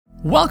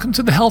Welcome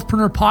to the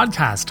Healthpreneur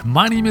podcast.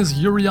 My name is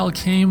Uriel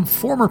Kame,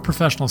 former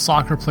professional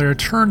soccer player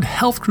turned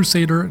health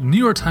crusader, New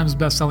York Times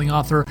bestselling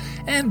author,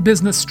 and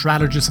business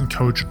strategist and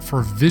coach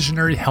for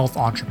visionary health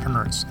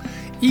entrepreneurs.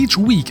 Each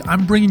week,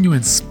 I'm bringing you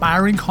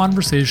inspiring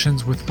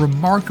conversations with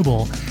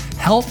remarkable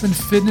health and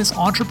fitness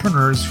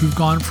entrepreneurs who've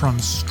gone from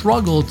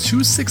struggle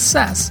to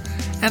success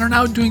and are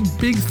now doing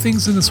big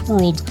things in this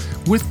world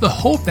with the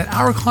hope that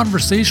our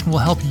conversation will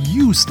help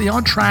you stay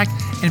on track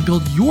and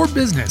build your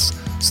business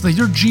so that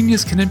your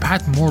genius can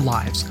impact more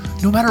lives,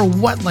 no matter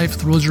what life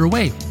throws your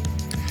way.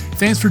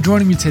 Thanks for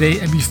joining me today,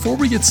 and before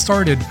we get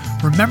started,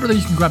 remember that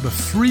you can grab a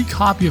free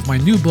copy of my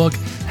new book,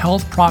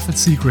 Health Profit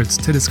Secrets,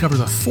 to discover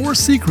the 4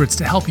 secrets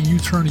to helping you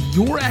turn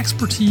your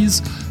expertise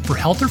for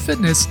health or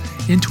fitness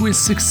into a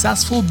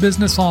successful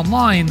business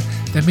online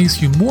that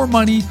makes you more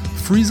money,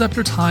 frees up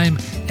your time,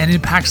 and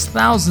impacts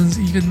thousands,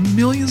 even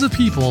millions of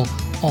people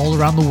all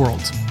around the world.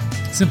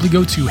 Simply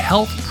go to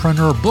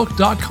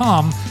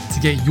healthpreneurbook.com to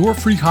get your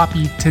free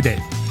copy today.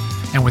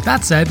 And with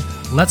that said,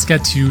 let's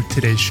get to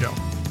today's show.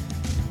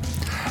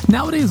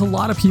 Nowadays, a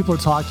lot of people are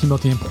talking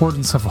about the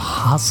importance of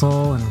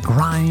hustle and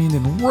grind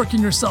and working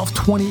yourself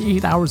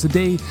 28 hours a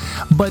day.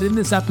 But in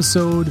this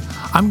episode,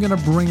 I'm going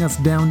to bring us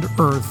down to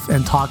earth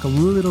and talk a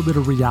little bit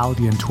of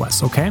reality into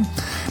us, okay?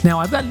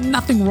 Now, I've got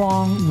nothing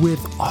wrong with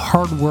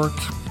hard work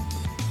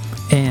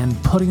and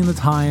putting in the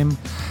time,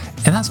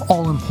 and that's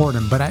all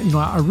important. But I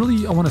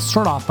want to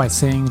start off by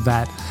saying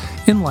that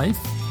in life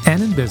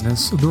and in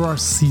business, there are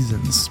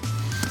seasons.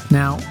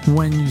 Now,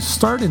 when you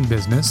start in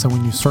business and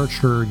when you start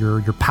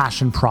your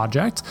passion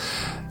project,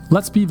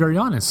 let's be very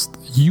honest,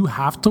 you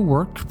have to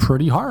work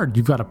pretty hard.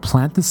 You've got to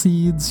plant the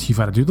seeds, you've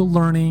got to do the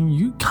learning,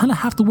 you kind of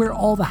have to wear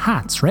all the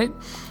hats, right?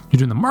 You're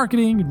doing the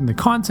marketing, you're doing the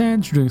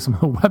content, you're doing some of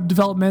the web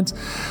development,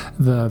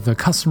 the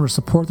customer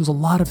support. There's a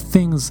lot of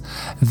things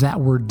that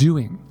we're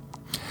doing.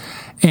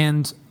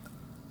 And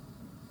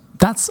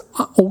that's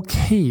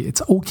okay.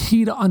 It's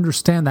okay to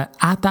understand that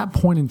at that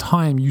point in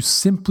time, you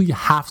simply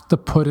have to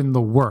put in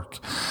the work.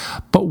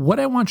 But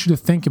what I want you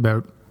to think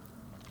about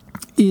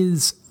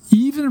is,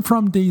 even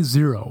from day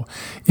zero,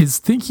 is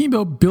thinking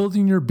about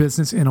building your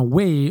business in a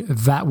way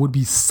that would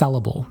be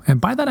sellable. And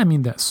by that, I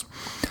mean this.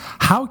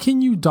 How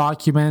can you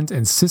document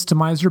and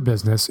systemize your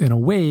business in a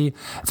way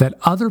that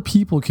other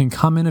people can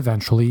come in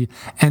eventually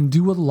and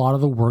do a lot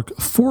of the work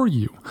for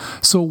you?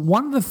 So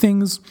one of the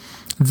things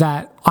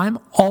that I'm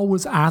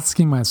always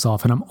asking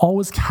myself and I'm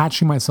always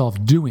catching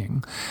myself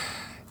doing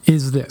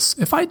is this.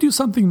 If I do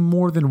something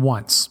more than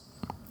once,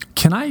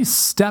 can I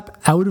step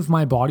out of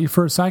my body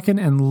for a second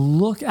and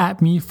look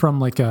at me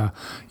from like a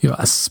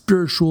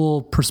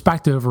spiritual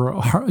perspective or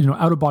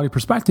out of body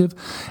perspective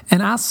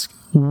and ask,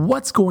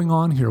 what's going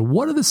on here?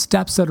 What are the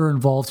steps that are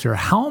involved here?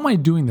 How am I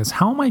doing this?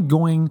 How am I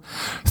going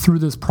through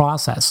this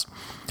process?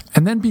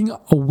 And then being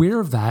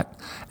aware of that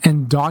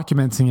and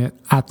documenting it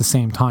at the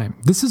same time.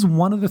 This is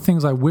one of the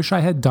things I wish I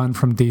had done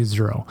from day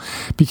zero,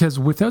 because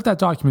without that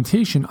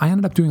documentation, I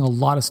ended up doing a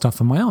lot of stuff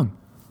on my own.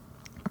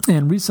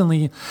 And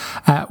recently,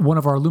 at one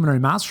of our Luminary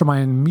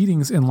Mastermind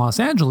meetings in Los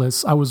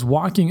Angeles, I was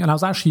walking, and I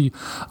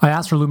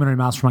asked our Luminary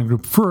Mastermind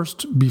group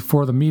first,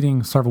 before the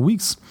meeting several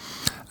weeks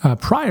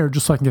prior,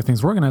 just so I can get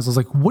things organized. I was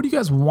like, what do you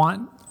guys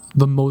want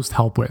the most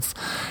help with?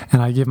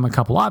 And I gave them a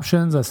couple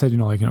options. I said,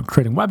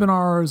 creating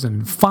webinars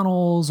and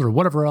funnels or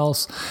whatever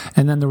else.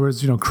 And then there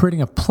was,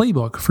 creating a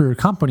playbook for your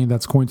company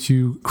that's going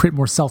to create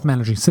more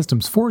self-managing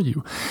systems for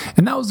you.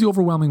 And that was the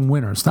overwhelming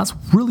winner. So that's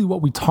really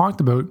what we talked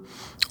about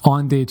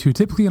on day 2.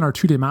 Typically in our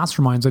 2-day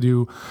masterminds, I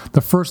do the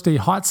first day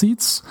hot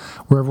seats,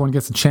 where everyone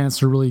gets a chance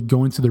to really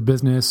go into their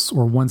business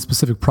or one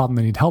specific problem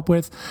they need help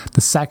with. The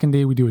second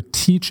day, we do a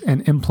teach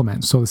and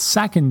implement. So the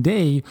second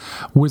day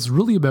was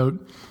really about,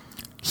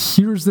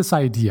 here's this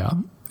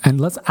idea, and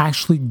let's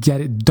actually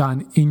get it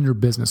done in your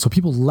business. So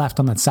people left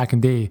on that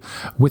second day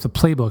with a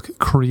playbook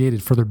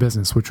created for their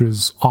business, which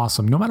was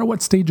awesome, no matter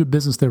what stage of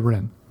business they were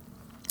in.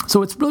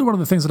 So it's really one of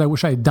the things that I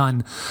wish I had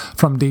done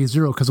from day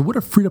zero, because it would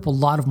have freed up a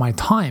lot of my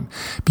time,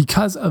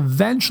 because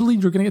eventually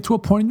you're going to get to a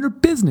point in your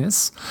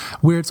business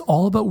where it's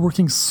all about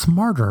working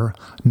smarter,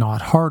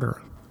 not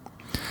harder.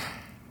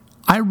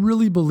 I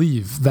really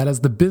believe that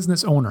as the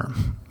business owner,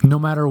 no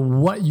matter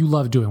what you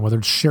love doing, whether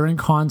it's sharing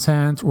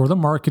content or the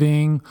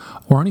marketing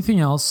or anything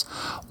else,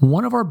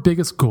 one of our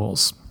biggest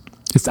goals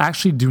is to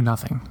actually do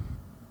nothing.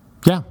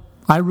 Yeah,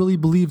 I really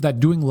believe that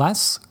doing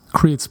less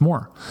creates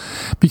more,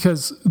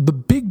 because the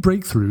big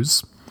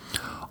breakthroughs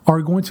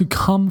are going to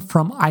come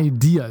from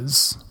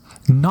ideas,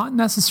 not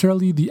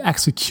necessarily the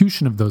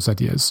execution of those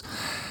ideas.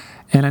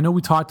 And I know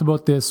we talked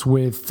about this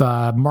with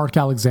Mark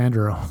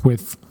Alexander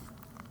with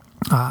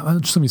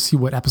just let me see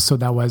what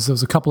episode that was. It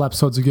was a couple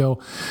episodes ago.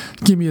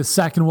 Give me a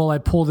second while I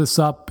pull this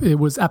up. It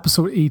was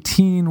episode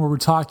 18, where we're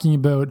talking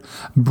about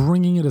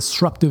bringing a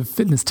disruptive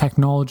fitness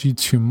technology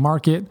to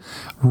market.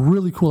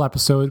 Really cool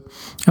episode.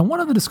 And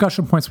one of the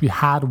discussion points we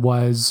had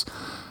was,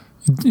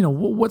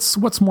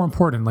 what's more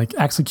important, like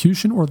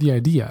execution or the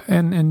idea?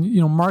 And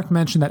Mark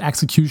mentioned that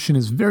execution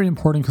is very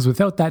important because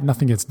without that,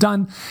 nothing gets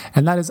done.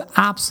 And that is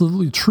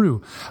absolutely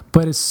true.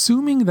 But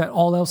assuming that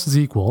all else is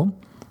equal,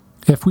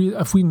 if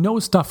we know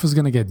stuff is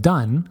going to get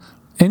done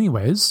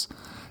anyways,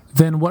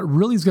 then what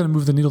really is going to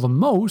move the needle the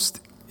most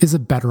is a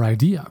better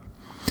idea.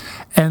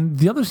 And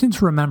the other thing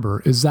to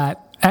remember is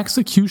that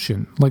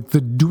execution, like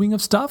the doing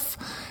of stuff,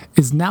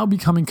 is now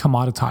becoming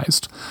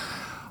commoditized.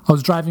 I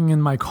was driving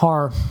in my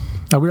car.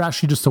 We were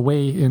actually just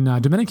away in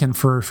Dominican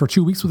for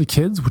 2 weeks with the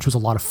kids, which was a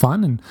lot of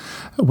fun. And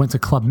I went to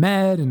Club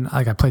Med and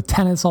I played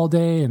tennis all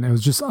day. And it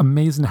was just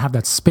amazing to have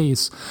that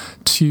space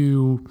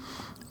to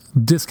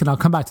disconnect. I'll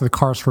come back to the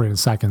car story in a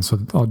second. So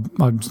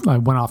I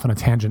went off on a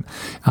tangent.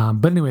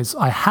 But anyways,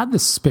 I had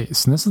this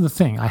space. And this is the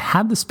thing. I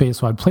had this space.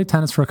 So I'd play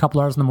tennis for a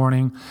couple hours in the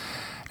morning.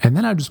 And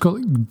then I'd just go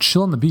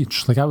chill on the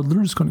beach. Like I would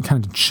literally just go and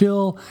kind of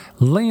chill,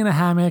 lay in a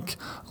hammock,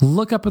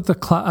 look up at the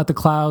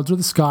clouds or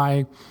the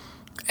sky,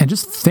 and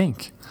just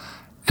think.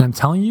 And I'm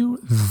telling you,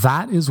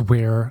 that is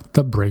where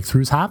the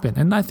breakthroughs happen.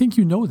 And I think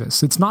you know this.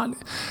 The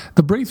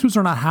breakthroughs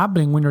are not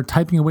happening when you're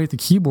typing away at the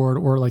keyboard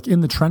or like in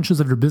the trenches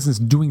of your business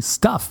doing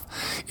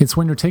stuff. It's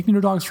when you're taking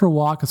your dogs for a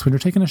walk. It's when you're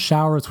taking a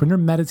shower. It's when you're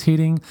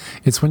meditating.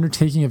 It's when you're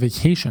taking a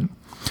vacation.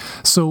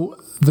 So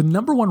the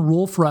number one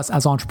rule for us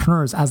as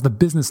entrepreneurs, as the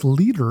business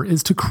leader,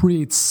 is to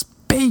create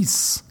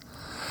space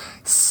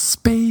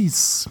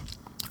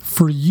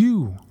for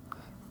you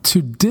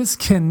to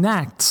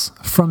disconnect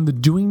from the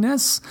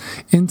doingness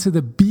into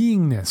the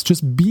beingness,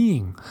 just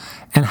being,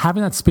 and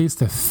having that space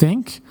to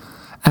think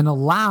and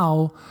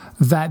allow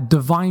that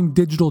divine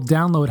digital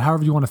download,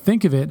 however you want to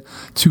think of it,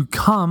 to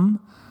come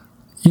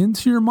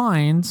into your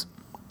mind.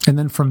 And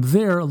then from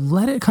there,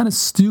 let it kind of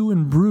stew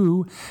and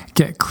brew,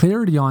 get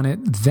clarity on it.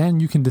 Then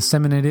you can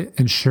disseminate it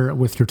and share it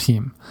with your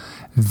team.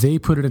 They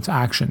put it into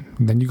action.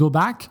 And then you go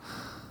back,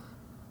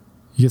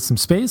 you get some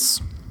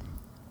space,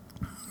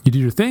 you do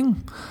your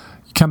thing,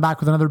 you come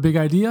back with another big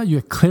idea, you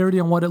have clarity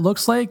on what it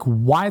looks like,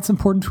 why it's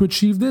important to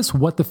achieve this,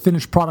 what the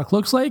finished product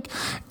looks like,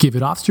 give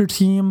it off to your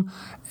team,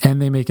 and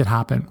they make it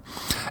happen.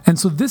 And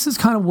so this is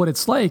kind of what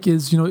it's like,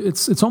 is,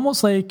 it's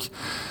almost like,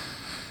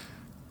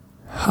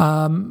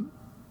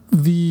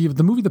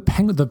 the movie, the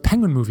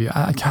Penguin movie,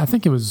 I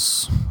think it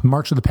was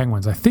March of the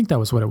Penguins. I think that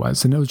was what it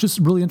was. And it was just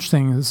really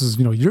interesting. This is,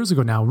 years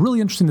ago now,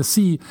 really interesting to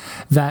see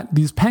that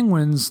these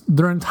penguins,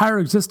 their entire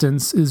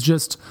existence is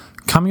just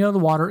coming out of the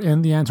water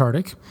in the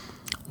Antarctic,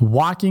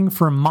 walking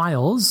for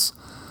miles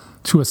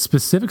to a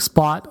specific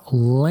spot,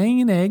 laying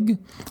an egg,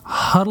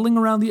 huddling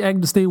around the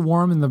egg to stay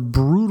warm in the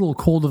brutal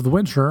cold of the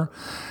winter.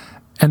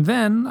 And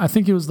then I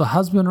think it was the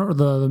husband or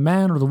the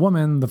man or the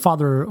woman, the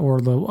father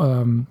or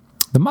the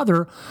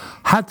mother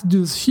had to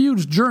do this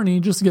huge journey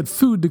just to get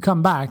food to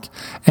come back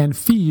and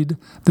feed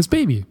this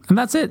baby. And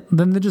that's it.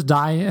 Then they just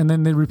die and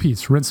then they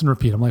repeat, rinse and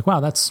repeat. I'm like,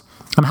 wow,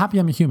 I'm happy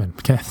I'm a human.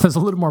 Okay. There's a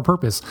little more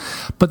purpose.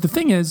 But the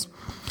thing is,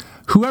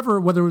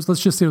 whoever, whether it was,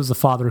 let's just say it was the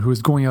father who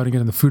was going out and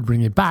getting the food,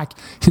 bringing it back,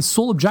 his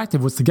sole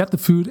objective was to get the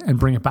food and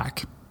bring it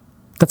back.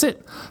 That's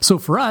it. So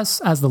for us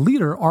as the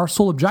leader, our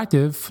sole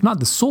objective, not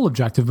the sole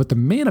objective, but the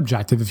main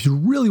objective, if you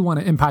really want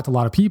to impact a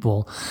lot of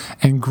people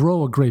and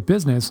grow a great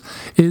business,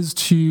 is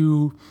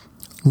to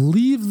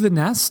leave the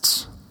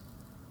nest,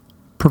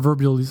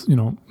 proverbially,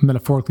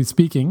 metaphorically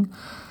speaking,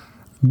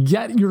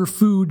 get your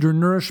food, your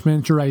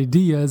nourishment, your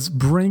ideas,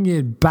 bring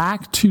it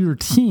back to your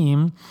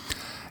team,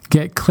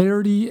 get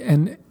clarity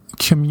and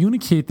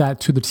communicate that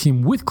to the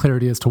team with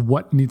clarity as to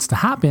what needs to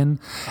happen,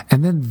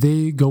 and then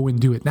they go and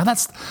do it. Now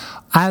that's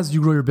as you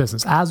grow your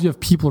business, as you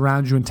have people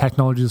around you and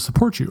technology to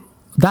support you.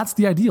 That's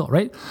the ideal,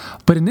 right?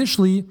 But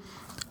initially,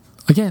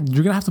 again,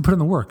 you're going to have to put in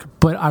the work.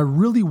 But I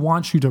really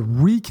want you to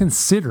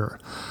reconsider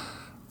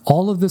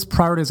all of this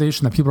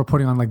prioritization that people are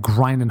putting on like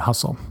grind and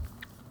hustle.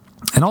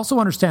 And also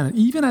understand that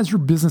even as your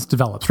business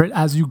develops, right,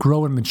 as you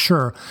grow and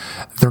mature,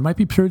 there might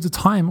be periods of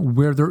time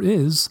where there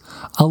is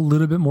a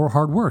little bit more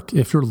hard work.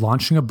 If you're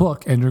launching a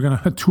book and you're going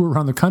to tour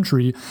around the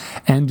country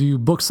and do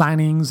book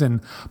signings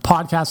and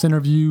podcast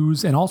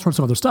interviews and all sorts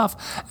of other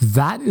stuff,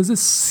 that is a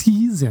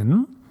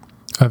season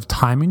of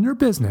time in your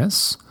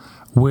business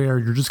where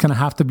you're just going to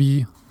have to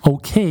be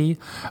okay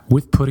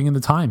with putting in the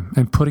time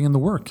and putting in the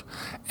work.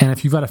 And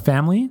if you've got a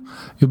family,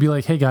 you'll be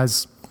like, hey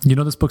guys,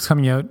 this book's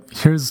coming out.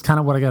 Here's kind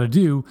of what I got to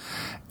do.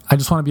 I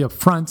just want to be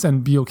upfront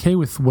and be okay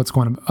with what's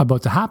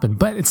about to happen.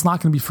 But it's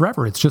not going to be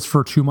forever. It's just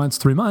for 2 months,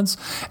 3 months,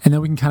 and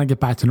then we can kind of get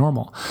back to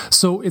normal.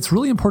 So it's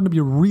really important to be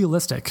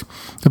realistic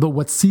about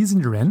what season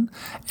you're in.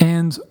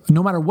 And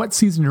no matter what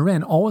season you're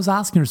in, always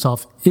asking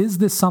yourself, is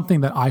this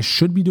something that I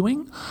should be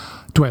doing?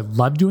 Do I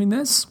love doing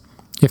this?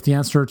 If the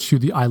answer to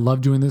the I love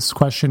doing this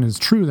question is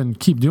true, then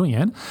keep doing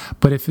it.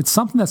 But if it's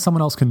something that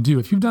someone else can do,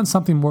 if you've done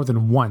something more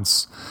than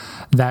once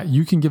that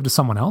you can give to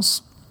someone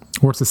else,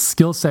 or it's a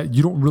skill set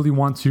you don't really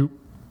want to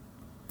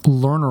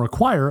learn or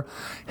acquire,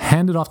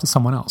 hand it off to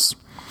someone else.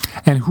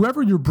 And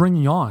whoever you're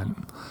bringing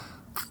on,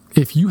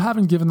 if you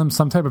haven't given them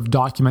some type of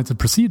documented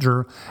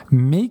procedure,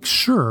 make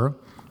sure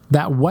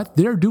that what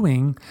they're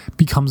doing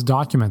becomes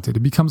documented.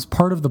 It becomes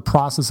part of the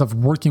process of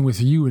working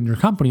with you and your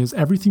company. Is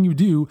everything you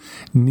do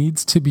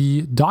needs to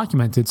be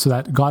documented so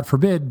that, God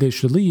forbid, they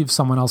should leave,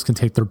 someone else can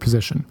take their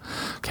position.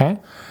 Okay?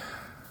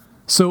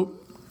 So,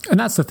 and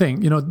that's the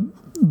thing,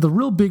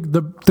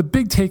 the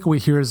big takeaway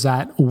here is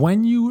that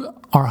when you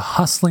are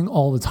hustling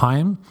all the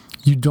time,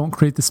 you don't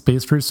create the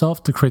space for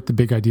yourself to create the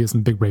big ideas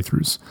and big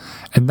breakthroughs.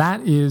 And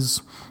that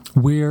is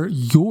where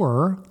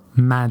your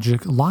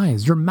magic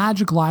lies. Your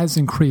magic lies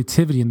in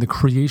creativity and the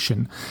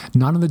creation,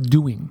 not in the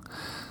doing.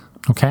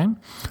 Okay?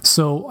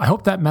 So I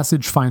hope that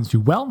message finds you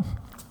well.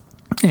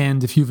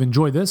 And if you've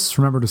enjoyed this,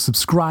 remember to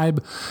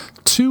subscribe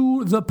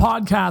to the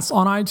podcast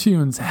on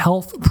iTunes.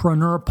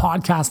 Healthpreneur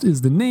Podcast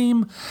is the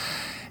name.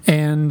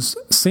 And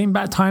same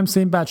bat time,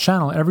 same bat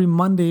channel. Every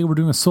Monday, we're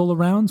doing a solo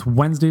round.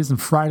 Wednesdays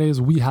and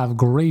Fridays, we have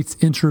great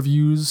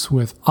interviews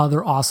with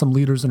other awesome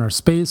leaders in our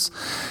space.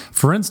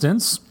 For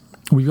instance,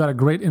 we've got a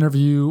great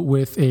interview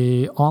with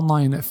a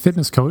online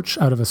fitness coach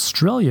out of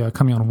Australia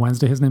coming on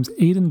Wednesday. His name's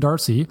Aidan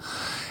Darcy,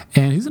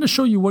 and he's going to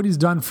show you what he's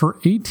done for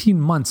 18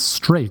 months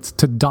straight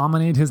to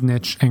dominate his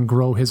niche and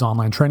grow his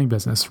online training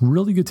business.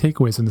 Really good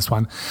takeaways in this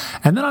one.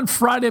 And then on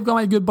Friday, I've got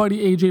my good buddy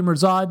AJ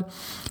Mirzad,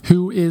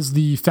 who is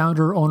the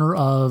founder, owner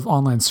of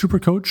Online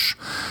Supercoach,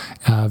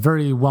 a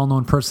very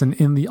well-known person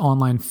in the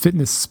online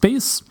fitness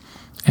space.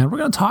 And we're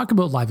going to talk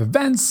about live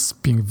events,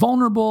 being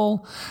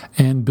vulnerable,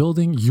 and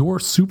building your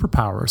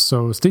superpower.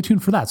 So stay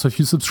tuned for that. So if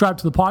you subscribe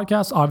to the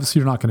podcast, obviously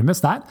you're not going to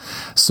miss that.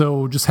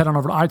 So just head on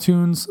over to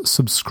iTunes,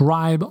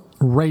 subscribe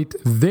right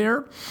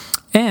there.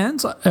 And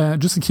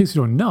just in case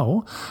you don't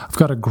know, I've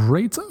got a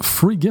great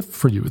free gift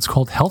for you. It's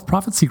called Health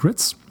Profit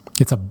Secrets.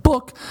 It's a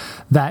book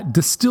that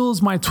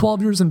distills my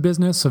 12 years in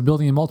business of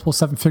building a multiple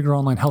seven-figure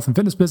online health and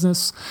fitness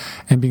business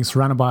and being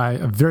surrounded by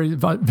very,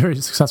 very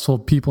successful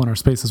people in our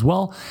space as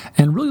well,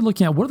 and really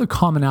looking at what are the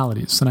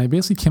commonalities. And I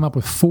basically came up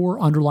with 4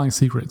 underlying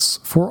secrets,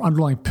 4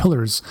 underlying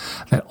pillars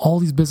that all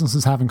these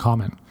businesses have in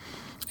common.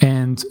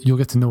 And you'll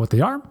get to know what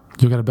they are.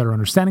 You'll get a better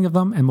understanding of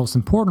them. And most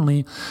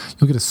importantly,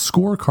 you'll get a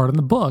scorecard in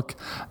the book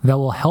that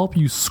will help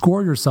you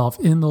score yourself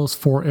in those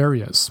 4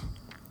 areas.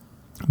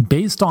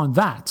 Based on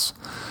that,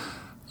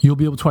 you'll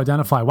be able to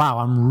identify, wow,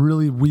 I'm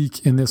really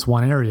weak in this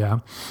one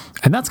area.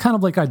 And that's kind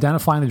of like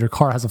identifying that your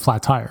car has a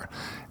flat tire.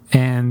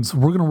 And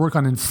we're going to work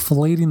on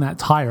inflating that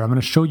tire. I'm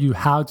going to show you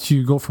how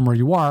to go from where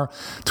you are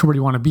to where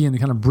you want to be and to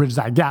kind of bridge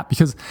that gap.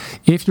 Because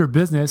if your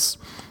business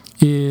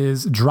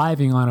is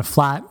driving on a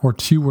flat or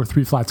 2 or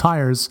 3 flat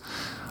tires,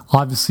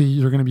 obviously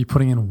you're going to be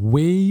putting in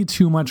way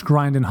too much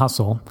grind and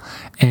hustle,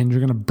 and you're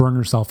going to burn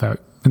yourself out.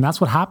 And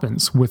that's what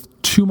happens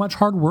with too much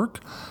hard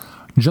work.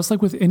 Just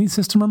like with any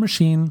system or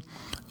machine,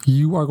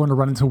 you are going to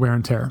run into wear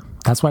and tear.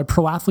 That's why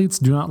pro athletes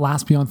do not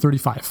last beyond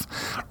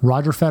 35.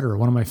 Roger Federer,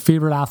 one of my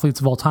favorite athletes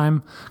of all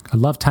time, I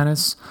love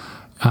tennis.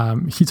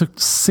 He took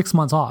 6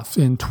 months off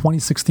in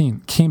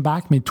 2016, came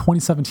back, made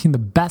 2017 the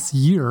best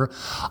year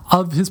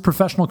of his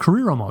professional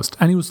career almost.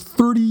 And he was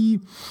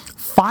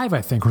 35,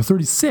 I think, or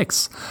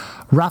 36.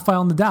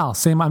 Rafael Nadal,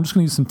 same. I'm just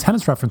going to use some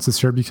tennis references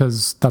here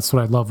because that's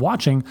what I love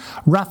watching.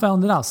 Rafael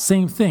Nadal,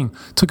 same thing.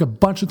 Took a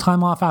bunch of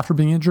time off after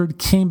being injured,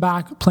 came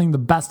back playing the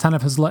best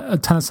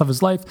tennis of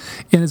his life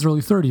in his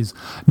early 30s.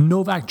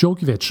 Novak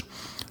Djokovic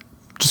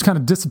just kind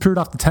of disappeared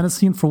off the tennis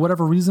scene for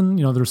whatever reason.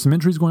 There's some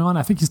injuries going on.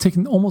 I think he's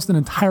taken almost an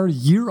entire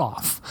year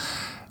off.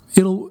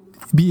 It'll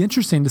be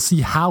interesting to see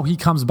how he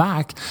comes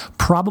back,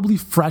 probably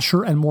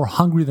fresher and more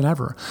hungry than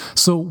ever.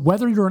 So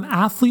whether you're an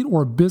athlete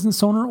or a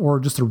business owner or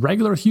just a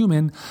regular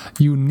human,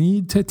 you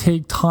need to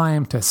take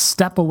time to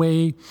step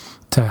away,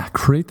 to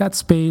create that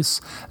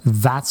space.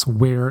 That's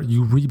where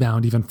you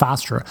rebound even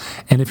faster.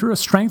 And if you're a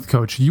strength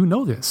coach, you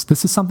know this.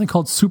 This is something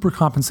called super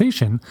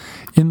compensation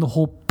in the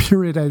whole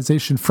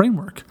periodization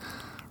framework,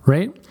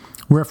 right?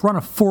 Where if we're on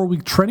a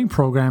 4-week training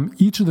program,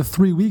 each of the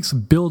 3 weeks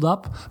build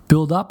up,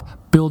 build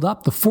up, build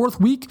up. The 4th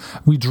week,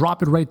 we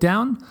drop it right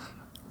down,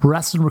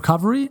 rest and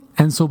recovery.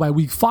 And so by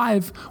week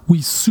 5,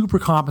 we super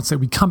compensate.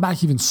 We come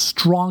back even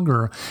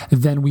stronger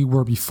than we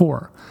were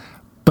before.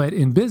 But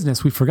in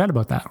business, we forget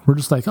about that. We're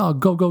just like, oh,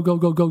 go, go, go,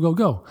 go, go, go,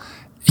 go.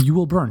 You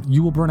will burn.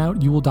 You will burn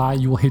out. You will die.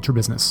 You will hate your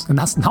business. And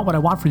that's not what I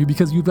want for you,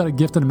 because you've got a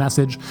gift and a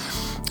message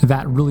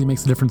that really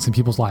makes a difference in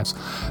people's lives.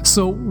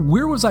 So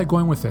where was I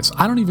going with this?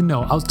 I don't even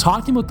know. I was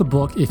talking about the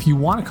book. If you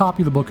want a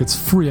copy of the book, it's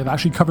free. I've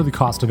actually covered the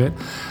cost of it.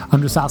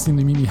 I'm just asking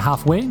them to meet me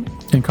halfway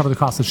and cover the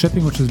cost of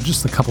shipping, which is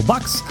just a couple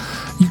bucks.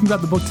 You can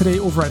grab the book today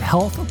over at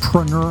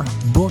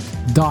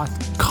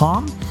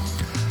healthpreneurbook.com.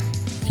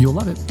 You'll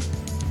love it.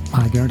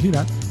 I guarantee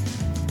that.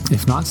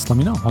 If not, just let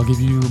me know. I'll give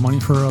you money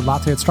for a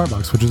latte at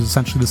Starbucks, which is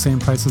essentially the same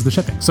price as the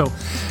shipping. So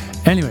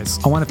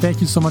anyways, I want to thank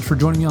you so much for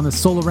joining me on this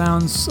solo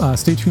rounds.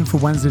 Stay tuned for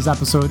Wednesday's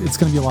episode. It's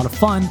going to be a lot of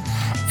fun.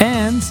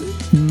 And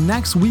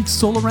next week's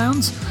solo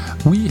rounds,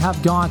 we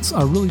have got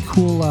a really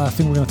cool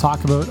thing we're going to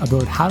talk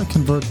about how to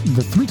convert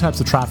the 3 types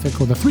of traffic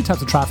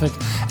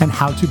and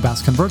how to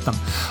best convert them.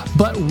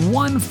 But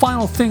one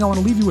final thing I want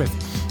to leave you with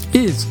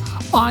is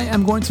I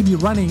am going to be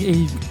running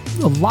a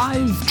a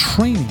live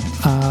training,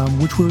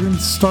 which we're going to be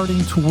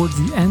starting towards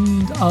the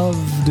end of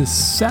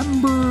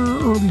December,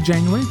 early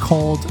January,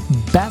 called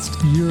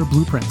Best Year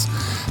Blueprints.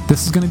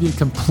 This is going to be a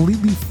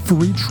completely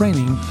free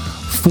training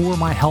for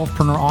my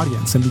Healthpreneur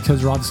audience. And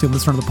because you're obviously a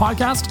listener to the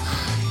podcast,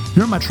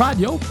 you're in my tribe,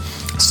 yo.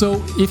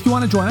 So if you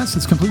want to join us,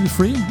 it's completely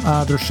free.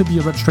 There should be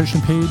a registration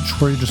page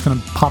where you're just going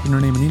to pop in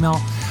your name and email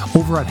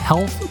over at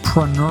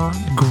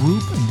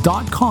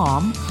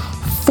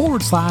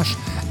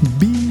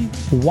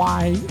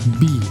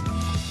healthpreneurgroup.com/BYB.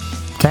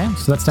 Okay,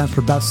 so that stands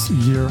for Best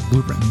Year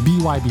Blueprint,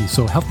 BYB.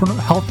 So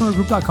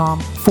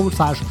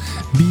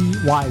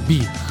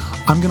healthpreneurgroup.com/BYB.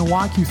 I'm going to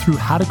walk you through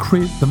how to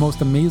create the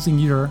most amazing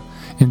year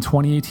in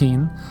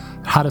 2018,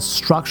 how to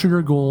structure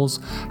your goals,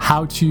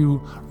 how to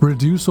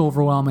reduce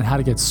overwhelm, and how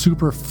to get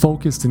super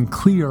focused and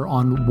clear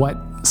on what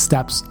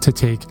steps to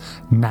take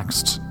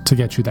next to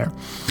get you there.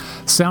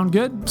 Sound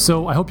good?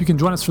 So I hope you can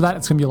join us for that.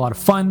 It's going to be a lot of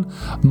fun.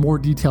 More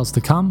details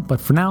to come. But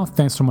for now,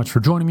 thanks so much for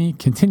joining me.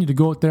 Continue to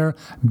go out there,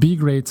 be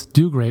great,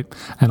 do great,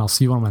 and I'll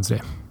see you on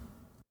Wednesday.